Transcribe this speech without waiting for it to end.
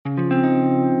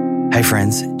Hey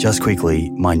friends, just quickly,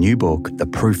 my new book, The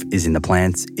Proof is in the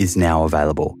Plants, is now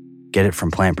available. Get it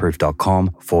from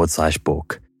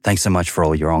plantproof.com/book. Thanks so much for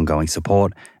all your ongoing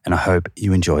support, and I hope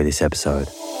you enjoy this episode.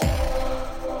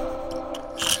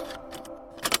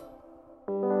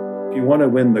 If you want to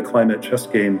win the climate chess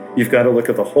game, you've got to look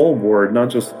at the whole board, not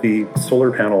just the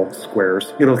solar panel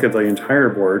squares. You look at the entire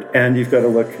board, and you've got to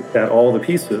look at all the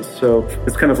pieces. So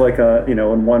it's kind of like,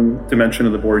 in one dimension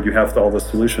of the board, you have all the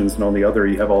solutions, and on the other,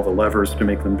 you have all the levers to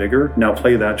make them bigger. Now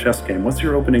play that chess game. What's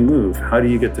your opening move? How do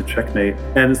you get to checkmate?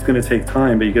 And it's going to take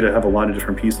time, but you got to have a lot of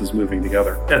different pieces moving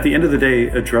together. At the end of the day,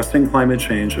 addressing climate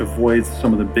change avoids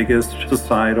some of the biggest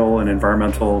societal and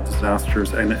environmental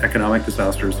disasters and economic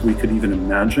disasters we could even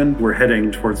imagine. We're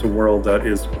heading towards a world that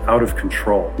is out of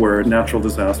control, where natural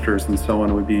disasters and so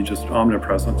on would be just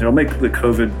omnipresent. It'll make the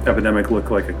COVID epidemic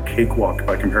look like a cakewalk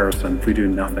by comparison if we do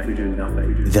nothing.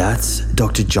 That's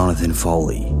Dr. Jonathan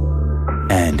Foley,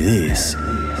 and this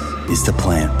is the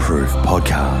Plant Proof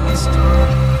Podcast.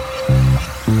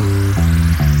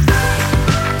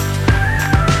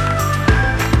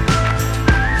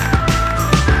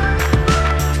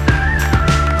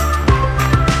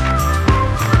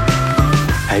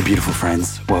 Hey beautiful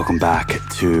friends, welcome back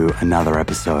to another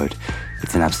episode.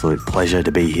 It's an absolute pleasure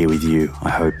to be here with you. I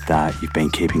hope that you've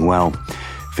been keeping well.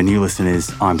 For new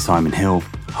listeners, I'm Simon Hill,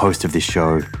 host of this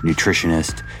show,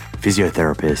 nutritionist,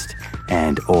 physiotherapist,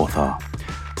 and author.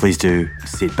 Please do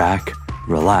sit back,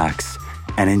 relax,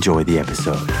 and enjoy the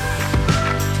episode.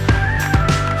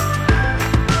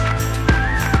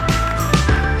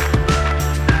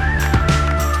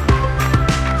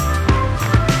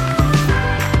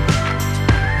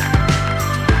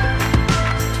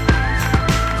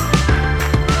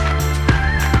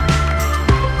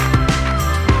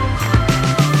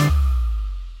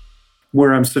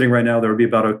 Where I'm sitting right now, there would be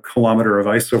about a kilometer of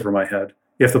ice over my head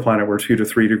if the planet were 2 to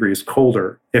 3 degrees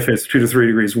colder. If it's 2 to 3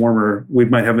 degrees warmer, we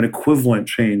might have an equivalent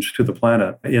change to the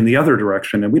planet in the other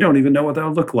direction, and we don't even know what that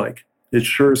would look like. It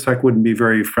sure as heck wouldn't be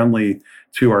very friendly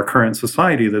to our current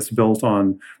society that's built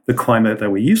on the climate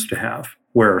that we used to have,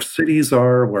 where our cities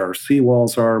are, where our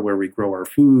seawalls are, where we grow our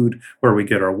food, where we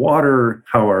get our water,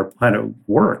 how our planet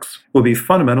works, will be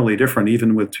fundamentally different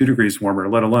even with 2 degrees warmer,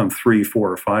 let alone 3,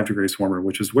 4, or 5 degrees warmer,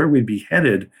 which is where we'd be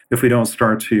headed if we don't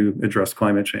start to address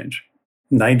climate change.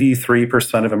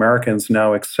 93% of Americans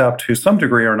now accept to some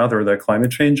degree or another that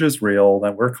climate change is real,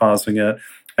 that we're causing it,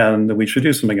 and that we should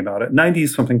do something about it.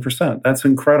 90-something%. That's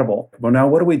incredible. Well, now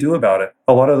what do we do about it?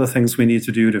 A lot of the things we need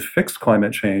to do to fix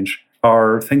climate change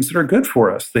are things that are good for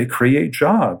us. They create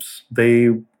jobs. They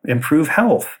improve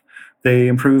health. They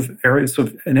improve areas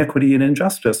of inequity and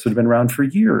injustice that have been around for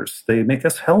years. They make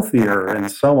us healthier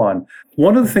and so on.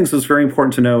 One of the things that's very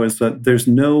important to know is that there's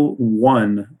no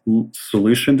one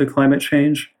solution to climate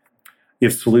change. You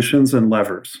have solutions and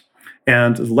levers.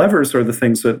 And levers are the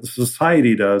things that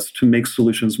society does to make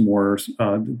solutions more,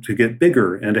 to get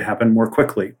bigger and to happen more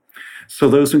quickly. So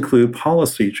those include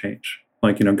policy change,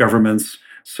 like, governments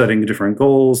setting different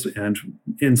goals and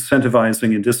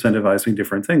incentivizing and disincentivizing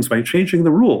different things by changing the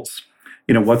rules.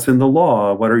 What's in the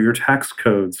law? What are your tax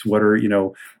codes? What are,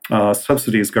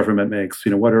 subsidies government makes?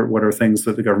 What are things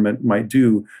that the government might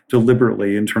do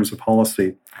deliberately in terms of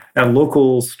policy at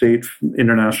local, state,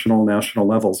 international, national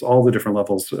levels, all the different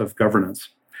levels of governance.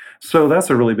 So that's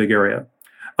a really big area.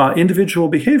 Individual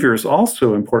behavior is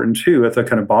also important too. At the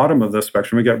kind of bottom of the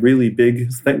spectrum, we got really big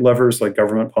levers like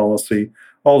government policy,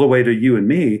 all the way to you and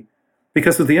me.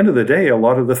 Because at the end of the day, a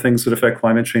lot of the things that affect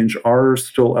climate change are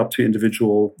still up to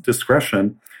individual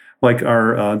discretion, like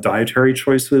our dietary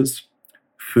choices,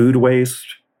 food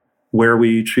waste, where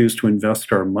we choose to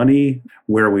invest our money,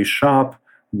 where we shop,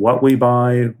 what we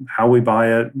buy, how we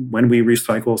buy it, when we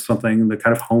recycle something, the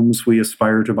kind of homes we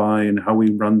aspire to buy and how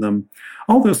we run them.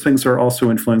 All those things are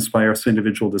also influenced by our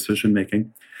individual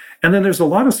decision-making. And then there's a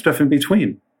lot of stuff in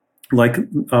between, like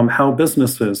how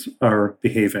businesses are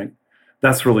behaving.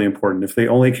 That's really important. If they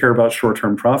only care about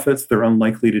short-term profits, they're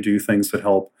unlikely to do things that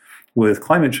help with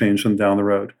climate change and down the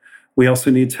road. We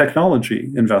also need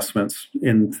technology investments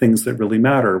in things that really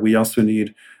matter. We also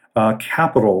need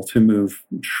capital to move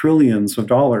trillions of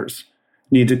dollars,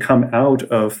 need to come out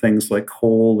of things like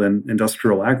coal and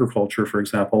industrial agriculture, for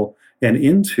example, and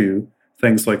into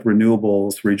things like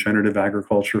renewables, regenerative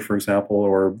agriculture, for example,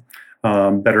 or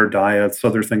better diets,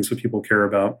 other things that people care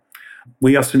about.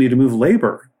 We also need to move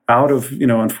labor out of,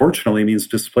 unfortunately means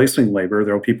displacing labor.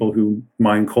 There are people who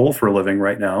mine coal for a living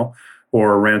right now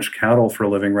or ranch cattle for a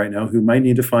living right now who might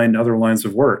need to find other lines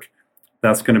of work.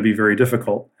 That's going to be very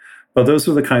difficult. But those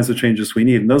are the kinds of changes we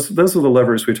need. And those are the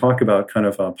levers we talk about, kind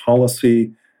of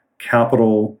policy,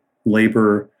 capital,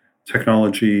 labor,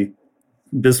 technology,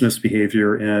 business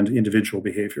behavior and individual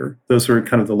behavior. Those are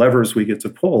kind of the levers we get to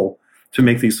pull to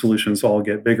make these solutions all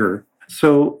get bigger.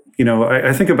 So,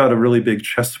 I think about a really big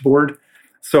chessboard.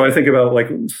 So I think about like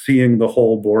seeing the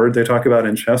whole board. They talk about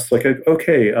in chess, like,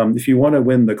 okay, if you want to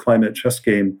win the climate chess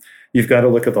game, you've got to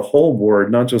look at the whole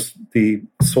board, not just the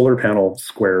solar panel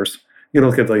squares. You got to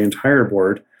look at the entire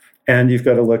board, and you've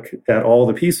got to look at all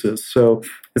the pieces. So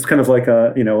it's kind of like,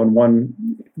 in one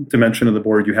dimension of the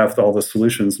board, you have all the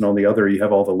solutions, and on the other, you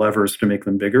have all the levers to make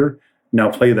them bigger. Now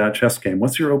play that chess game.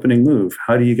 What's your opening move?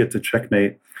 How do you get to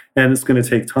checkmate? And it's going to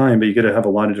take time, but you got to have a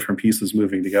lot of different pieces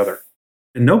moving together.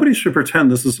 And nobody should pretend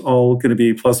this is all going to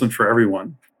be pleasant for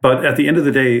everyone. But at the end of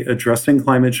the day, addressing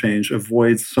climate change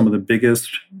avoids some of the biggest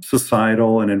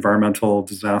societal and environmental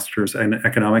disasters and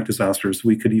economic disasters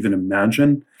we could even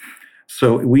imagine.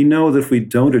 So we know that if we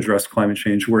don't address climate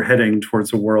change, we're heading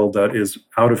towards a world that is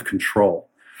out of control,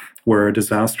 where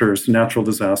disasters, natural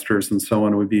disasters, and so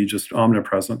on would be just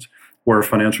omnipresent, where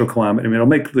financial calamity, it'll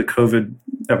make the COVID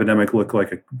epidemic look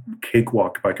like a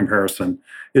cakewalk by comparison,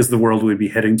 is the world we'd be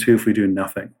heading to if we do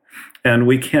nothing. And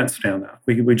we can't stand that.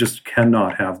 We just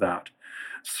cannot have that.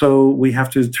 So we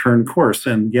have to turn course.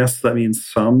 And yes, that means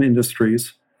some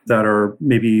industries that are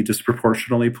maybe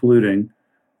disproportionately polluting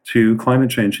to climate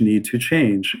change need to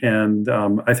change. And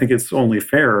I think it's only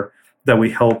fair that we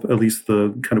help at least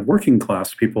the kind of working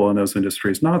class people in those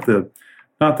industries, not the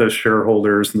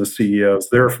shareholders and the CEOs.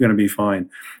 They're going to be fine.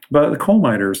 But the coal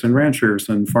miners and ranchers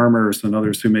and farmers and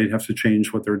others who may have to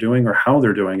change what they're doing or how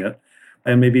they're doing it,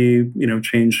 and maybe,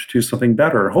 change to something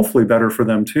better, hopefully better for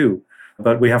them too.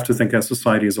 But we have to think as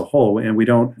society as a whole, and we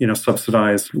don't,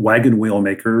 subsidize wagon wheel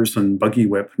makers and buggy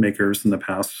whip makers in the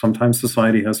past. Sometimes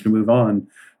society has to move on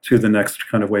to the next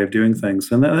kind of way of doing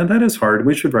things. And that is hard.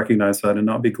 We should recognize that and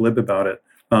not be glib about it,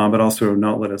 but also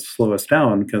not let it slow us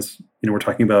down because, we're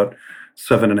talking about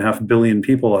 7.5 billion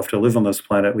people have to live on this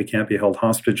planet. We can't be held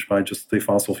hostage by just the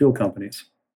fossil fuel companies.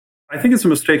 I think it's a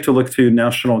mistake to look to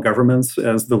national governments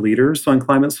as the leaders on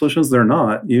climate solutions. They're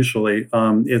not usually.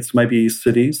 It might be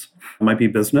cities, it might be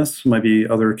business, it might be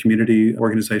other community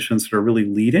organizations that are really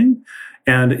leading.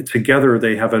 And together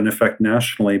they have an effect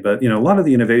nationally. But, a lot of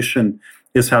the innovation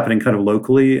is happening kind of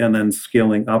locally and then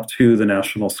scaling up to the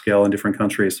national scale in different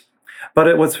countries.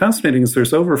 But what's fascinating is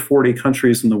there's over 40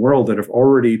 countries in the world that have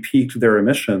already peaked their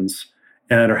emissions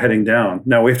and are heading down.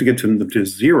 Now, we have to get them to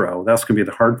zero. That's going to be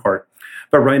the hard part.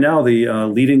 But right now, the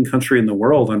leading country in the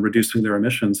world on reducing their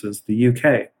emissions is the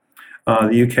UK.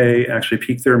 The UK actually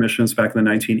peaked their emissions back in the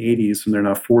 1980s, and they're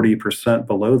now 40%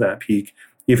 below that peak,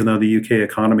 even though the UK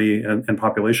economy and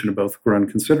population have both grown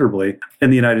considerably. In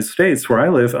the United States, where I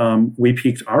live, we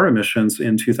peaked our emissions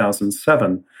in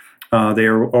 2007. They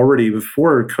are already,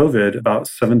 before COVID, about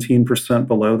 17%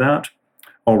 below that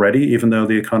already, even though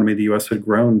the economy of the US had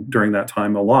grown during that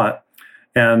time a lot.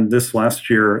 And this last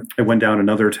year, it went down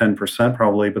another 10%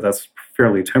 probably, but that's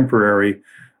fairly temporary,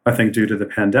 I think, due to the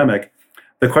pandemic.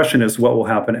 The question is, what will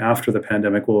happen after the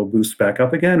pandemic? Will it boost back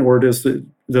up again? Or does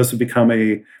it become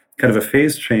a kind of a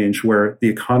phase change where the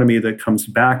economy that comes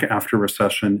back after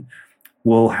recession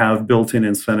will have built-in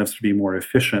incentives to be more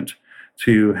efficient,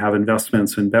 to have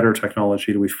investments in better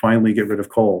technology? Do we finally get rid of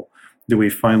coal? Do we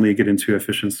finally get into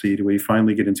efficiency? Do we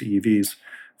finally get into EVs?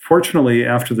 Fortunately,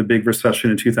 after the big recession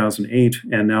in 2008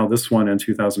 and now this one in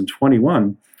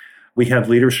 2021, we had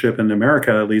leadership in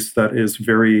America, at least, that is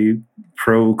very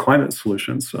pro-climate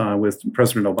solutions, with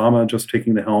President Obama just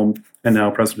taking the helm and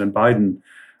now President Biden.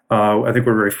 I think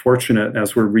we're very fortunate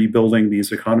as we're rebuilding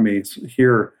these economies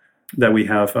here that we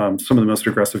have some of the most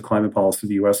aggressive climate policy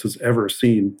the U.S. has ever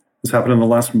seen. This happened in the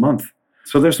last month.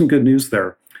 So there's some good news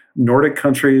there. Nordic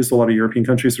countries, a lot of European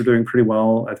countries are doing pretty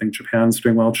well. I think Japan's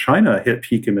doing well. China hit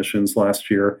peak emissions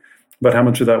last year, but how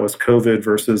much of that was COVID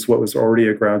versus what was already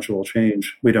a gradual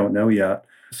change? We don't know yet.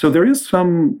 So there is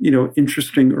some,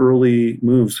 interesting early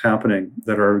moves happening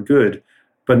that are good,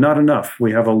 but not enough.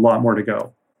 We have a lot more to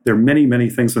go. There are many, many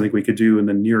things I think we could do in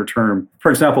the near term. For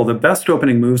example, the best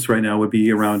opening moves right now would be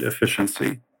around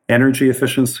efficiency. Energy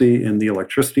efficiency in the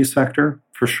electricity sector,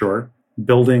 for sure.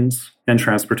 Buildings and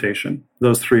transportation.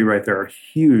 Those three right there are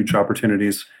huge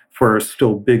opportunities for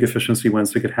still big efficiency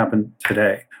wins that could happen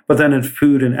today. But then in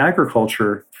food and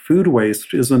agriculture, food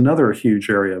waste is another huge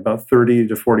area. About 30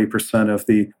 to 40% of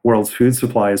the world's food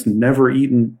supply is never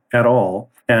eaten at all.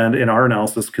 And in our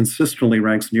analysis, consistently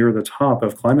ranks near the top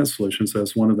of climate solutions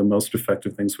as one of the most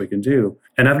effective things we can do.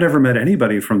 And I've never met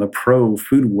anybody from the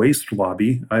pro-food waste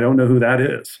lobby. I don't know who that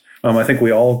is. I think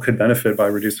we all could benefit by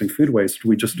reducing food waste.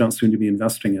 We just don't seem to be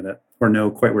investing in it or know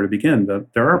quite where to begin,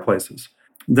 but there are places.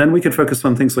 Then we could focus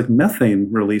on things like methane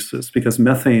releases, because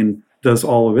methane does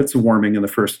all of its warming in the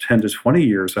first 10 to 20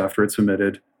 years after it's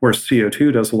emitted, whereas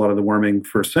CO2 does a lot of the warming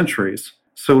for centuries.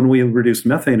 So when we reduce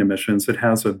methane emissions, it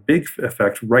has a big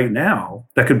effect right now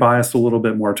that could buy us a little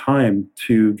bit more time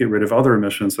to get rid of other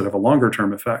emissions that have a longer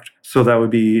term effect. So that would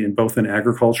be in both in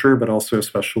agriculture, but also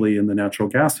especially in the natural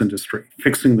gas industry.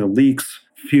 Fixing the leaks,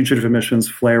 fugitive emissions,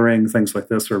 flaring, things like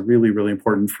this are really, really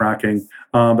important. Fracking.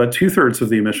 But 2/3 of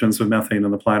the emissions of methane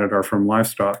on the planet are from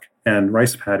livestock and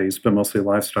rice paddies, but mostly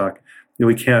livestock.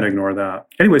 We can't ignore that.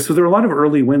 Anyway, so there are a lot of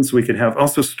early wins we could have.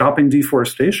 Also, stopping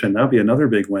deforestation. That would be another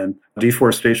big win.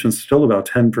 Deforestation is still about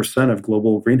 10% of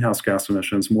global greenhouse gas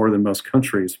emissions, more than most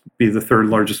countries. Be the third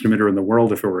largest emitter in the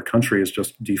world if it were a country, is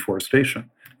just deforestation.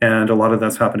 And a lot of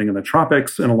that's happening in the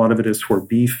tropics, and a lot of it is for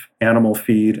beef, animal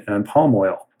feed, and palm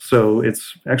oil. So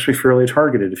it's actually fairly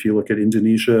targeted. If you look at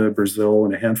Indonesia, Brazil,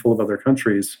 and a handful of other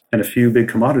countries, and a few big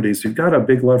commodities, you've got a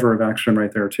big lever of action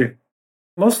right there too.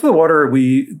 Most of the water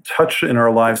we touch in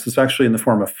our lives is actually in the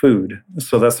form of food.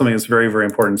 So that's something that's very, very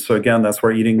important. So again, that's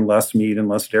where eating less meat and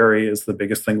less dairy is the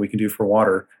biggest thing we can do for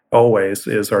water, always,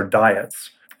 is our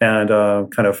diets. And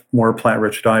kind of more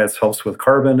plant-rich diets helps with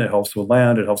carbon, it helps with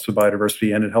land, it helps with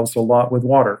biodiversity, and it helps a lot with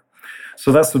water.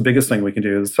 So that's the biggest thing we can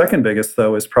do. The second biggest,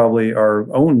 though, is probably our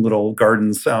own little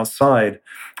gardens outside,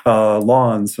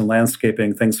 lawns and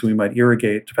landscaping, things we might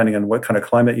irrigate, depending on what kind of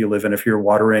climate you live in. If you're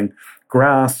watering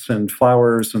grass and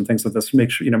flowers and things like this, make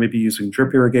sure, maybe using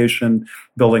drip irrigation,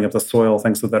 building up the soil,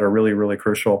 things like that are really, really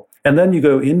crucial. And then you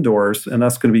go indoors, and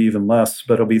that's going to be even less,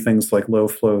 but it'll be things like low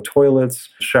flow toilets,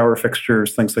 shower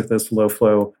fixtures, things like this, low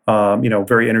flow,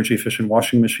 very energy efficient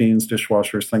washing machines,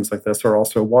 dishwashers, things like this are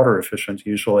also water efficient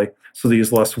usually. So they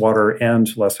use less water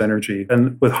and less energy.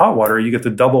 And with hot water, you get the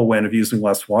double win of using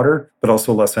less water, but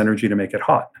also less energy to make it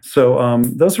hot. So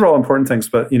those are all important things,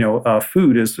 but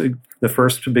food is the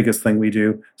first biggest thing we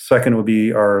do. Second would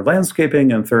be our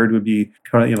landscaping, and third would be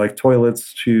kind of like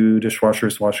toilets to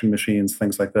dishwashers, washing machines,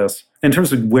 things like this. In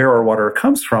terms of where our water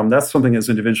comes from, that's something as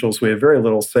individuals we have very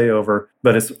little say over,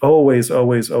 but it's always,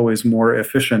 always, always more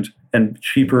efficient and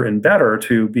cheaper and better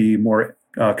to be more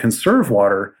conserve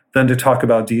water than to talk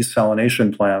about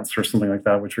desalination plants or something like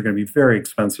that, which are going to be very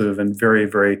expensive and very,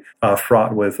 very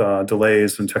fraught with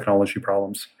delays and technology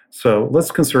problems. So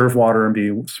let's conserve water and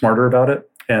be smarter about it,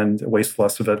 and waste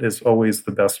less of it is always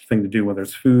the best thing to do, whether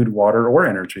it's food, water, or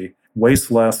energy.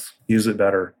 Waste less, use it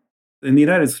better. In the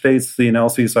United States, the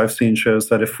analyses I've seen shows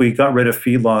that if we got rid of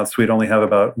feedlots, we'd only have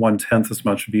about 1/10 as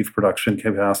much beef production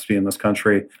capacity in this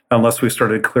country, unless we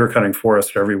started clear-cutting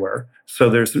forest everywhere. So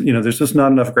there's just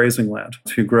not enough grazing land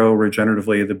to grow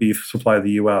regeneratively the beef supply of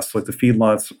the U.S. Like the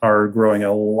feedlots are growing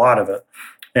a lot of it,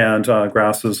 and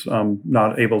grass is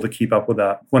not able to keep up with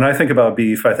that. When I think about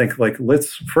beef, I think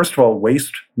let's first of all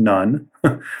waste none.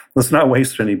 Let's not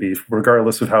waste any beef,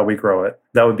 regardless of how we grow it.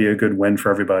 That would be a good win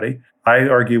for everybody. I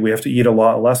argue we have to eat a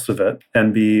lot less of it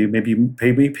and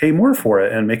maybe pay more for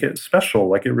it and make it special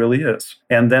like it really is.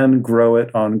 And then grow it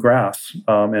on grass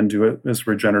and do it as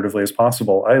regeneratively as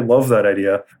possible. I love that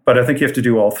idea, but I think you have to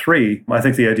do all three. I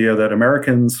think the idea that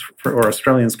Americans or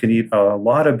Australians can eat a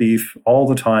lot of beef all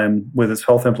the time with its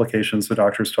health implications, the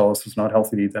doctors tell us it's not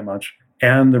healthy to eat that much,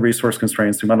 and the resource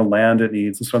constraints, the amount of land it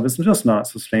needs, and so this is just not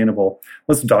sustainable.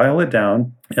 Let's dial it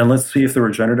down and let's see if the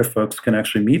regenerative folks can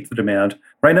actually meet the demand.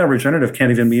 Right now, regenerative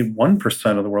can't even meet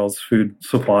 1% of the world's food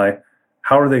supply.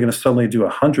 How are they going to suddenly do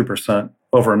 100%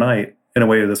 overnight in a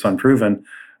way that's unproven?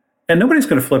 And nobody's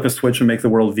going to flip a switch and make the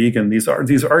world vegan. These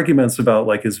arguments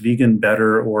about is vegan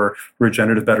better or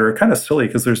regenerative better are kind of silly,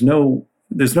 because there's no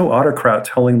autocrat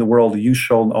telling the world you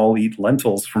shall all eat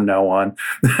lentils from now on.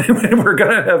 We're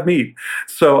going to have meat.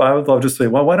 So I would love to say,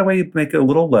 well, why don't we make it a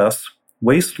little less,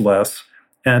 waste less,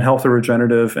 and help the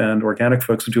regenerative and organic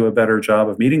folks do a better job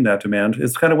of meeting that demand?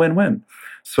 It's kind of win-win.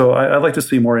 So I'd like to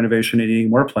see more innovation in eating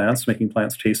more plants, making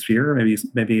plants tastier,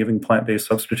 maybe even plant-based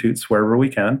substitutes wherever we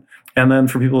can. And then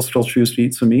for people to still choose to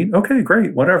eat some meat, okay,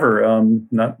 great, whatever.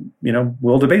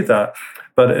 We'll debate that.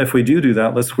 But if we do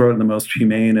that, let's grow it in the most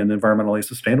humane and environmentally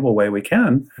sustainable way we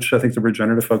can, which I think the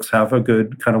regenerative folks have a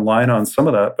good kind of line on some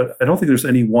of that. But I don't think there's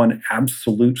any one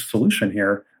absolute solution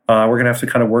here. We're going to have to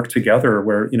kind of work together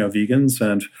where, vegans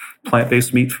and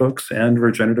plant-based meat folks and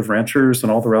regenerative ranchers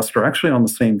and all the rest are actually on the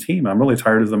same team. I'm really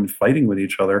tired of them fighting with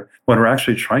each other when we're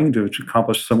actually trying to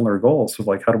accomplish similar goals of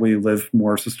how do we live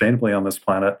more sustainably on this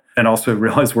planet, and also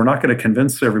realize we're not going to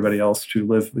convince everybody else to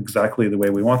live exactly the way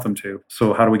we want them to.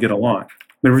 So how do we get along?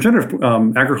 Regenerative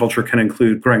agriculture can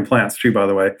include growing plants too, by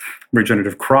the way.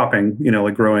 Regenerative cropping,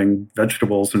 like growing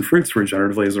vegetables and fruits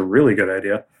regeneratively is a really good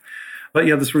idea. But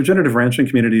yeah, this regenerative ranching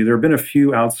community, there have been a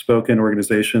few outspoken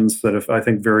organizations that have, I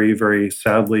think, very, very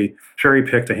sadly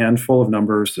cherry-picked a handful of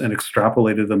numbers and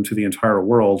extrapolated them to the entire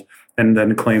world and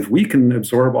then claimed we can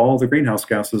absorb all the greenhouse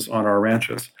gases on our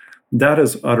ranches. That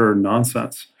is utter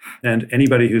nonsense. And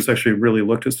anybody who's actually really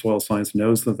looked at soil science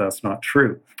knows that that's not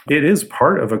true. It is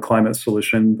part of a climate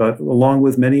solution, but along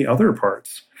with many other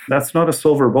parts. That's not a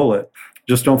silver bullet.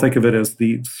 Just don't think of it as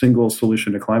the single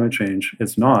solution to climate change.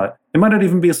 It's not. It might not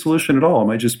even be a solution at all. It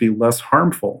might just be less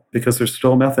harmful because there's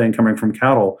still methane coming from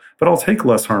cattle, but I'll take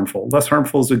less harmful. Less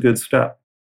harmful is a good step.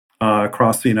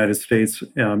 Across the United States,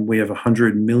 we have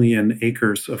 100 million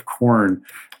acres of corn,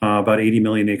 about 80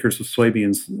 million acres of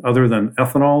soybeans. Other than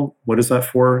ethanol, what is that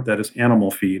for? That is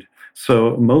animal feed.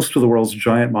 So most of the world's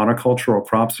giant monocultural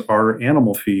crops are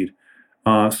animal feed.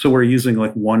 So we're using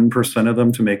like 1% of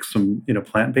them to make some,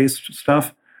 plant-based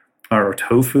stuff or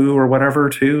tofu or whatever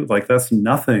too. Like that's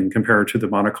nothing compared to the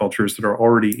monocultures that are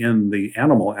already in the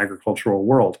animal agricultural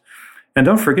world. And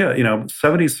don't forget,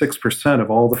 76% of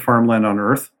all the farmland on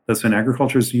Earth that's in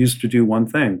agriculture is used to do one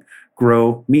thing,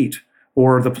 grow meat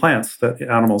or the plants that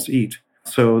animals eat.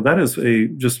 So that is a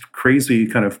just crazy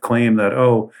kind of claim that,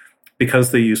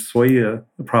 because they use soya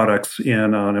products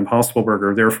in an Impossible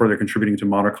Burger, therefore they're contributing to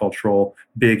monocultural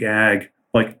big ag.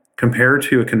 Like compared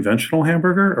to a conventional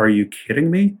hamburger, are you kidding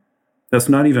me? That's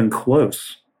not even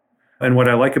close. And what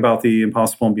I like about the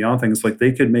Impossible and Beyond thing is like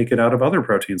they could make it out of other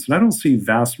proteins. And I don't see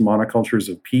vast monocultures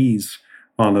of peas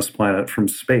on this planet from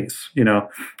space.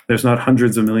 There's not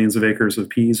hundreds of millions of acres of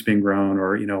peas being grown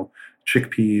or,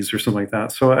 chickpeas or something like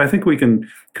that. So I think we can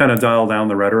kind of dial down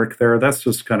the rhetoric there. That's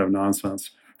just kind of nonsense.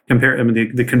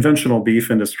 The conventional beef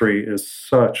industry is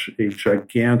such a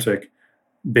gigantic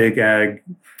big ag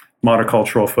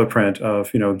monocultural footprint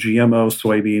of, GMO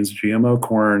soybeans, GMO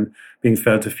corn being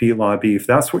fed to feedlot beef.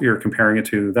 That's what you're comparing it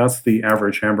to. That's the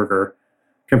average hamburger.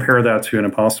 Compare that to an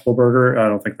Impossible Burger. I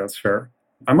don't think that's fair.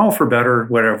 I'm all for better,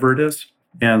 whatever it is.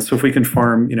 And so if we can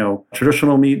farm,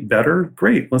 traditional meat better,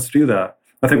 great, let's do that.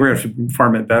 I think we're going to have to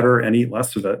farm it better and eat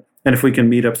less of it. And if we can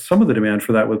meet up some of the demand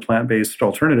for that with plant-based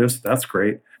alternatives, that's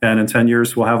great. And in 10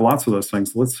 years, we'll have lots of those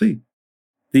things. Let's see.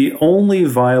 The only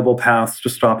viable paths to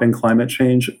stopping climate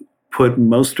change put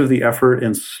most of the effort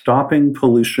in stopping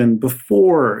pollution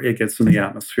before it gets in the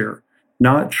atmosphere,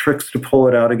 not tricks to pull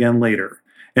it out again later.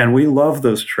 And we love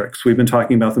those tricks. We've been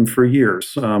talking about them for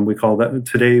years.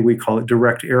 Today we call it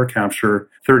direct air capture.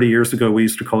 30 years ago, we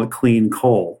used to call it clean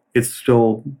coal. It's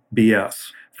still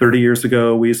BS. 30 years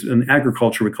ago, in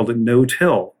agriculture, we called it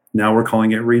no-till. Now we're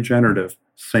calling it regenerative.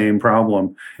 Same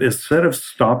problem. Instead of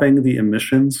stopping the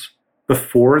emissions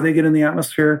before they get in the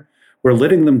atmosphere, we're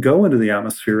letting them go into the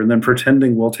atmosphere and then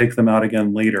pretending we'll take them out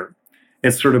again later.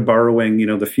 It's sort of borrowing,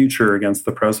 the future against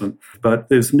the present. But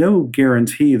there's no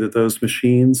guarantee that those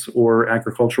machines or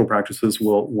agricultural practices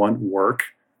will, one, work,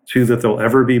 two, that they'll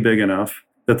ever be big enough,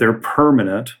 that they're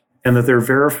permanent, and that they're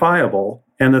verifiable,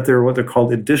 and that they're what they're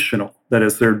called additional. That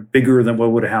is, they're bigger than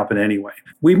what would have happened anyway.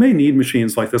 We may need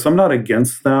machines like this. I'm not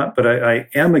against that, but I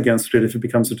am against it if it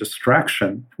becomes a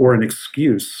distraction or an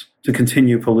excuse to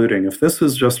continue polluting. If this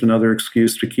is just another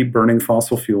excuse to keep burning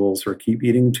fossil fuels or keep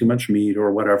eating too much meat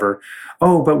or whatever,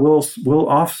 but we'll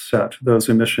offset those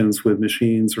emissions with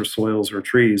machines or soils or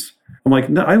trees. I'm like,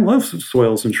 no, I love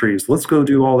soils and trees. Let's go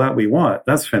do all that we want.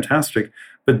 That's fantastic.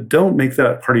 But don't make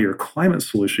that part of your climate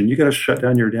solution. You got to shut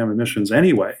down your damn emissions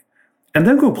anyway. And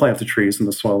then go plant the trees and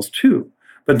the soils too.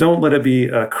 But don't let it be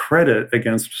a credit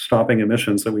against stopping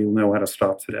emissions that we know how to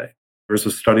stop today. There's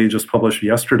a study just published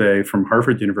yesterday from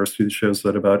Harvard University that shows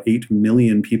that about 8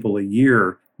 million people a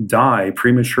year die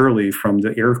prematurely from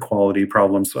the air quality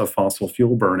problems of fossil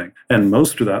fuel burning. And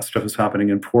most of that stuff is happening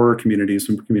in poorer communities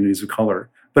and communities of color.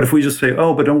 But if we just say,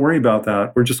 but don't worry about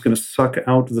that, we're just going to suck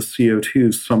out the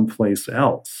CO2 someplace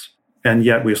else. And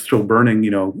yet we're still burning,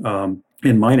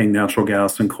 in mining natural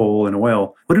gas and coal and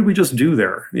oil. What did we just do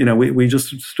there? We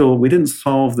didn't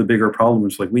solve the bigger problem,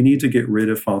 which is like we need to get rid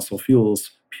of fossil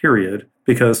fuels, period.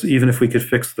 Because even if we could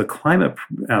fix the climate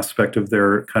aspect of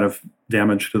their kind of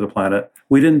damage to the planet,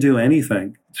 we didn't do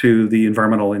anything to the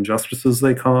environmental injustices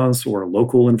they cause or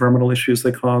local environmental issues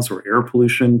they cause or air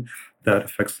pollution that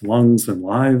affects lungs and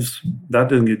lives. That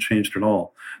didn't get changed at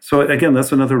all. So again,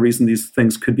 that's another reason these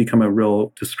things could become a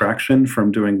real distraction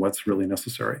from doing what's really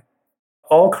necessary.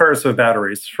 All cars have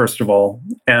batteries, first of all,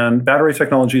 and battery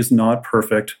technology is not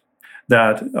perfect.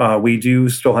 That we do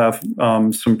still have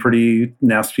some pretty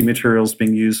nasty materials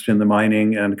being used in the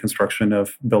mining and construction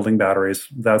of building batteries.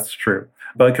 That's true.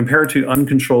 But compared to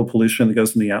uncontrolled pollution that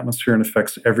goes in the atmosphere and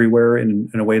affects everywhere in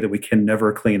a way that we can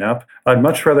never clean up, I'd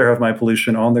much rather have my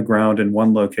pollution on the ground in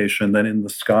one location than in the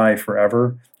sky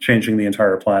forever, changing the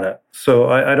entire planet. So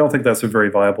I don't think that's a very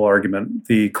viable argument.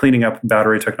 The cleaning up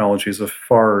battery technology is a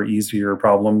far easier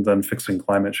problem than fixing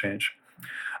climate change.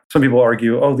 Some people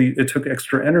argue, it took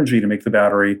extra energy to make the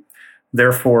battery.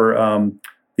 Therefore,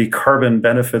 the carbon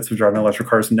benefits of driving electric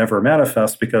cars never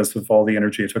manifest because of all the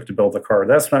energy it took to build the car.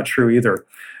 That's not true either.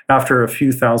 After a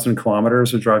few thousand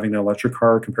kilometers of driving an electric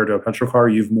car compared to a petrol car,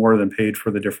 you've more than paid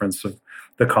for the difference of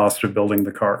the cost of building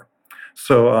the car.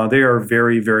 So they are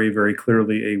very, very, very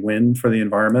clearly a win for the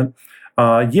environment.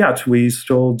 Yet we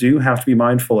still do have to be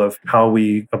mindful of how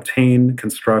we obtain,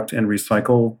 construct, and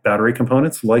recycle battery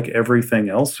components like everything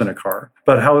else in a car.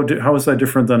 But how is that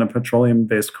different than a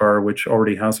petroleum-based car, which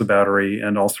already has a battery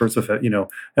and all sorts of,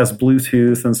 has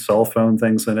Bluetooth and cell phone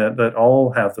things in it that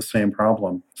all have the same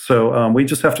problem. So we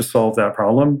just have to solve that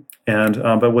problem.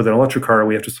 But with an electric car,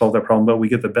 we have to solve that problem, but we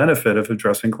get the benefit of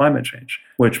addressing climate change,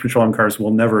 which petroleum cars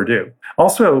will never do.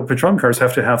 Also, petroleum cars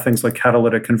have to have things like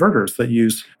catalytic converters that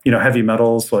use, heavy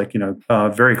metals, like,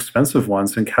 very expensive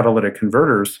ones and catalytic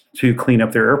converters to clean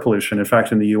up their air pollution. In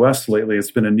fact, in the US lately,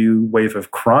 it's been a new wave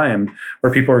of crime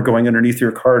where people are going underneath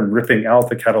your car and ripping out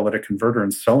the catalytic converter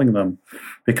and selling them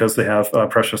because they have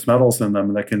precious metals in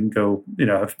them that can go,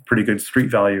 have pretty good street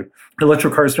value.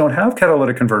 Electric cars don't have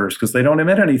catalytic converters because they don't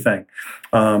emit anything.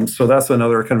 So that's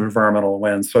another kind of environmental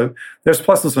win. So there's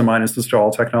pluses and minuses to all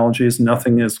technologies.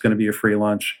 Nothing is going to be a free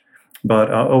lunch.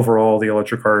 But overall, the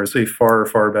electric car is a far,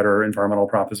 far better environmental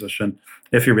proposition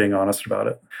if you're being honest about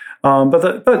it.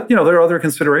 But there are other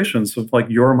considerations of like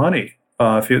your money.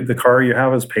 If the car you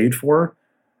have is paid for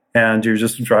and you're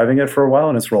just driving it for a while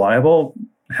and it's reliable,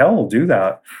 hell, do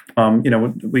that.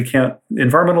 We can't.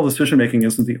 Environmental decision making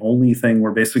isn't the only thing we're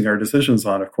basing our decisions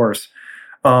on, of course.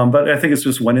 But I think it's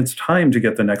just when it's time to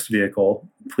get the next vehicle,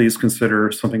 please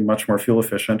consider something much more fuel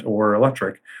efficient or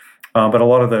electric. But a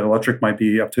lot of the electric might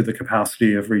be up to the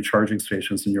capacity of recharging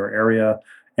stations in your area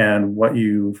and what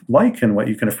you like and what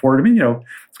you can afford. I mean,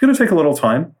 it's going to take a little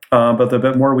time, but the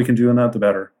bit more we can do in that, the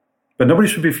better. But nobody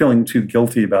should be feeling too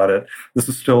guilty about it. This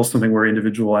is still something where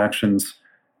individual actions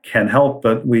can help,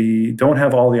 but we don't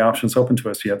have all the options open to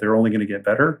us yet. They're only going to get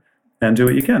better, and do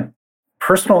what you can.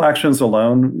 Personal actions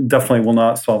alone definitely will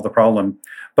not solve the problem,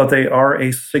 but they are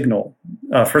a signal.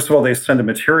 First of all, they send a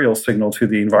material signal to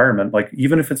the environment. Like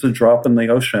even if it's a drop in the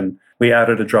ocean, we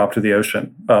added a drop to the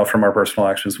ocean from our personal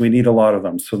actions. We need a lot of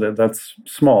them, so that's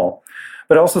small.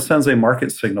 But it also sends a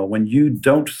market signal. When you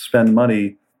don't spend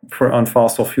money on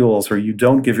fossil fuels or you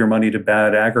don't give your money to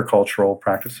bad agricultural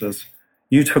practices,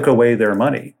 you took away their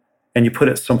money and you put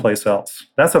it someplace else.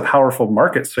 That's a powerful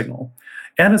market signal.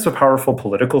 And it's a powerful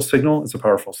political signal. It's a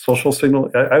powerful social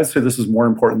signal. I would say this is more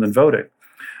important than voting.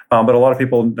 But a lot of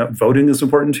people, voting is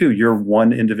important too. Your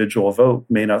one individual vote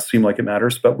may not seem like it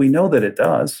matters, but we know that it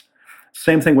does.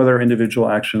 Same thing with our individual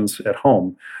actions at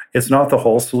home. It's not the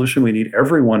whole solution. We need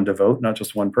everyone to vote, not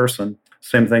just one person.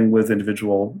 Same thing with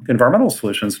individual environmental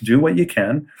solutions. Do what you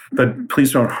can, but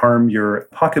please don't harm your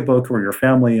pocketbook or your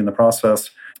family in the process.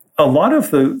 A lot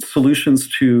of the solutions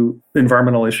to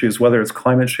environmental issues, whether it's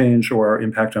climate change or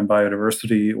impact on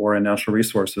biodiversity or on natural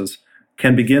resources,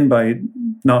 can begin by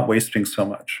not wasting so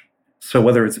much. So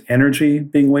whether it's energy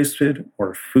being wasted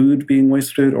or food being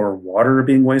wasted or water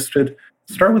being wasted,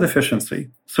 start with efficiency.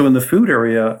 So in the food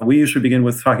area, we usually begin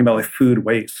with talking about like food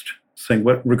waste, saying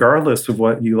regardless of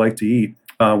what you like to eat,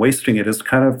 wasting it is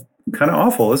kind of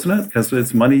awful, isn't it? Because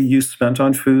it's money you spent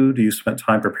on food, you spent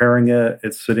time preparing it,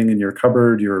 it's sitting in your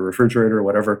cupboard, your refrigerator, or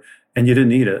whatever, and you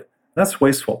didn't eat it. That's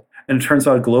wasteful. And it turns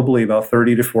out globally about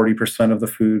 30 to 40% of the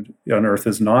food on Earth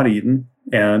is not eaten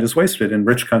and is wasted. In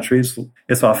rich countries,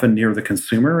 it's often near the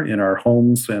consumer in our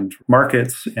homes and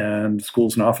markets and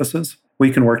schools and offices.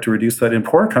 We can work to reduce that. In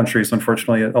poor countries,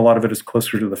 unfortunately, a lot of it is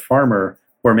closer to the farmer,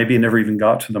 or maybe it never even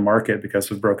got to the market because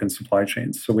of broken supply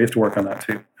chains. So we have to work on that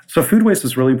too. So food waste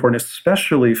is really important,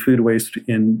 especially food waste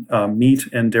in meat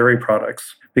and dairy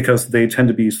products, because they tend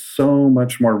to be so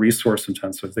much more resource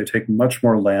intensive. They take much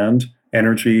more land,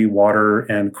 energy, water,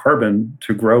 and carbon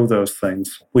to grow those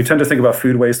things. We tend to think about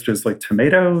food waste as like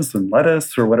tomatoes and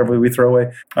lettuce or whatever we throw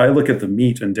away. I look at the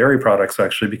meat and dairy products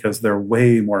actually because they're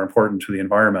way more important to the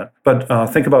environment. But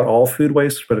think about all food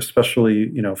waste, but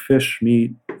especially fish,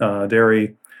 meat,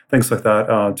 dairy, things like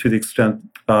that. To the extent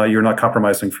you're not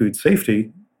compromising food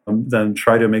safety, then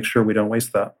try to make sure we don't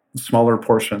waste that. Smaller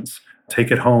portions. Take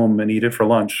it home and eat it for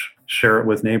lunch. Share it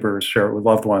with neighbors, share it with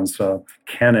loved ones.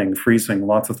 Canning, freezing,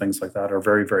 lots of things like that are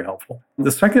very, very helpful.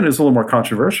 The second is a little more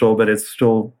controversial, but it's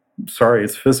still,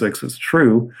 it's physics, it's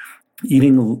true.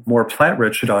 eating more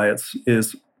plant-rich diets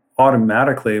is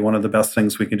automatically one of the best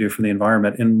things we can do for the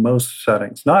environment in most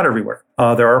settings, not everywhere.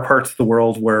 There are parts of the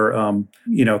world where,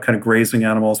 kind of grazing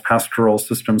animals, pastoral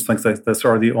systems, things like this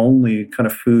are the only kind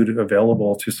of food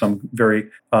available to some very,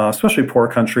 especially poor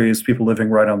countries, people living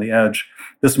right on the edge.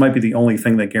 This might be the only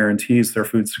thing that guarantees their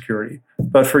food security.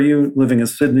 But for you living in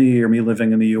Sydney or me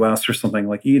living in the US or something,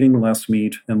 like eating less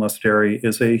meat and less dairy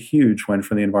is a huge win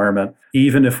for the environment.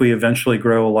 Even if we eventually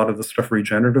grow a lot of the stuff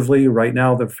regeneratively, right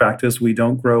now the fact is we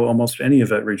don't grow almost any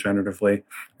of it regeneratively.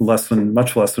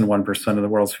 Much less than 1% of the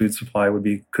world's food supply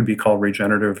could be called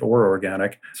regenerative or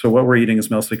organic. So what we're eating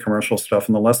is mostly commercial stuff,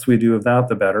 and the less we do of that,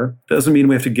 the better. Doesn't mean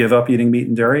we have to give up eating meat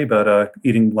and dairy, but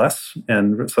eating less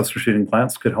and substituting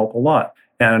plants could help a lot.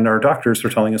 And our doctors are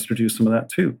telling us to do some of that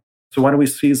too. So why don't we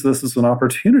seize this as an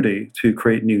opportunity to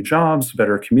create new jobs,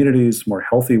 better communities, more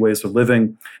healthy ways of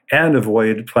living, and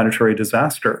avoid planetary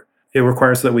disaster? It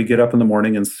requires that we get up in the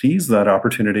morning and seize that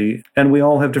opportunity, and we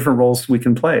all have different roles we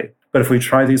can play. But if we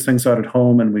try these things out at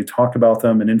home and we talk about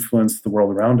them and influence the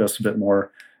world around us a bit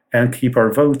more and keep our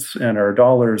votes and our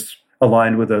dollars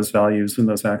aligned with those values and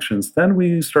those actions, then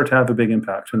we start to have a big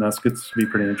impact, and that gets to be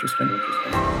pretty interesting.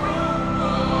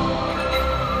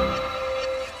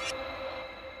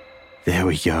 There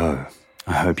we go.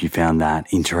 I hope you found that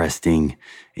interesting,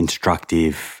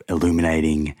 instructive,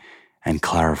 illuminating, and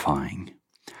clarifying.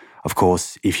 Of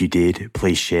course, if you did,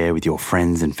 please share with your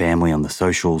friends and family on the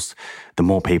socials. The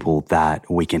more people that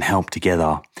we can help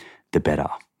together, the better.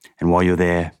 And while you're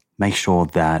there, make sure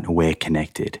that we're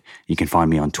connected. You can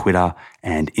find me on Twitter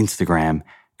and Instagram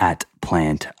at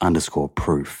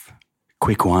plant_proof.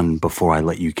 Quick one before I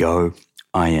let you go.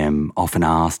 I am often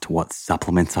asked what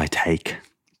supplements I take.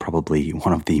 Probably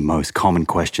one of the most common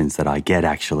questions that I get,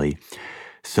 actually.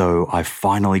 So I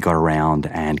finally got around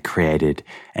and created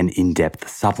an in-depth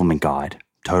supplement guide,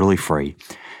 totally free,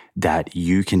 that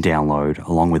you can download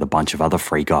along with a bunch of other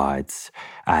free guides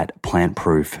at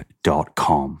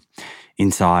plantproof.com.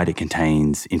 Inside, it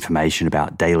contains information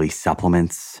about daily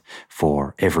supplements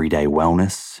for everyday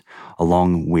wellness,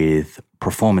 along with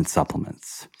performance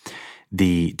supplements.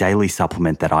 The daily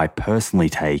supplement that I personally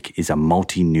take is a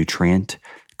multi-nutrient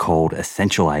called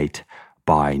Essential 8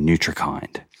 by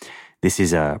NutriKind. This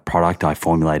is a product I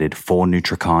formulated for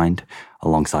NutriKind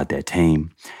alongside their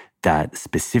team that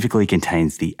specifically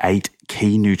contains the 8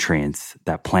 key nutrients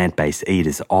that plant-based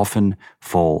eaters often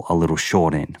fall a little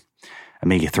short in.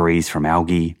 Omega-3s from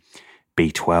algae,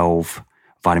 B12,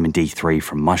 vitamin D3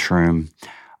 from mushroom,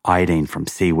 iodine from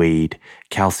seaweed,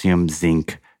 calcium,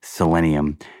 zinc,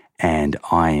 selenium, and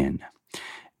iron.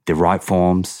 The right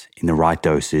forms in the right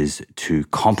doses to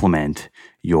complement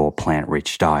your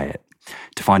plant-rich diet.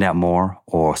 To find out more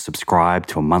or subscribe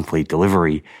to a monthly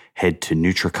delivery, head to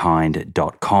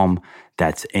nutrikind.com.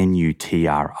 That's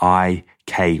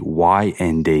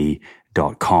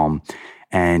nutrikynd.com,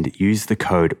 and use the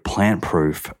code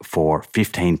PLANTPROOF for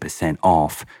 15%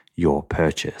 off your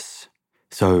purchase.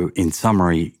 So in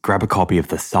summary, grab a copy of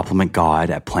the supplement guide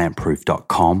at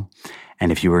plantproof.com.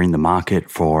 And if you are in the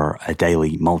market for a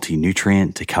daily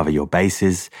multi-nutrient to cover your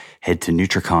bases, head to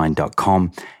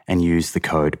nutrikind.com and use the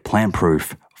code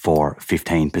PLANTPROOF for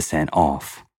 15%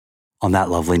 off. On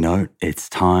that lovely note, it's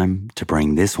time to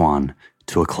bring this one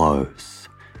to a close.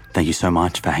 Thank you so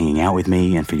much for hanging out with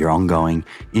me and for your ongoing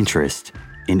interest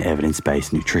in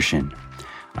evidence-based nutrition.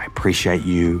 I appreciate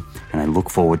you, and I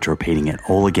look forward to repeating it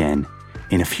all again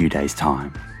in a few days'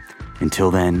 time.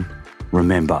 Until then,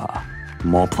 remember,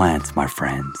 more plants, my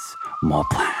friends, more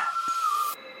plants.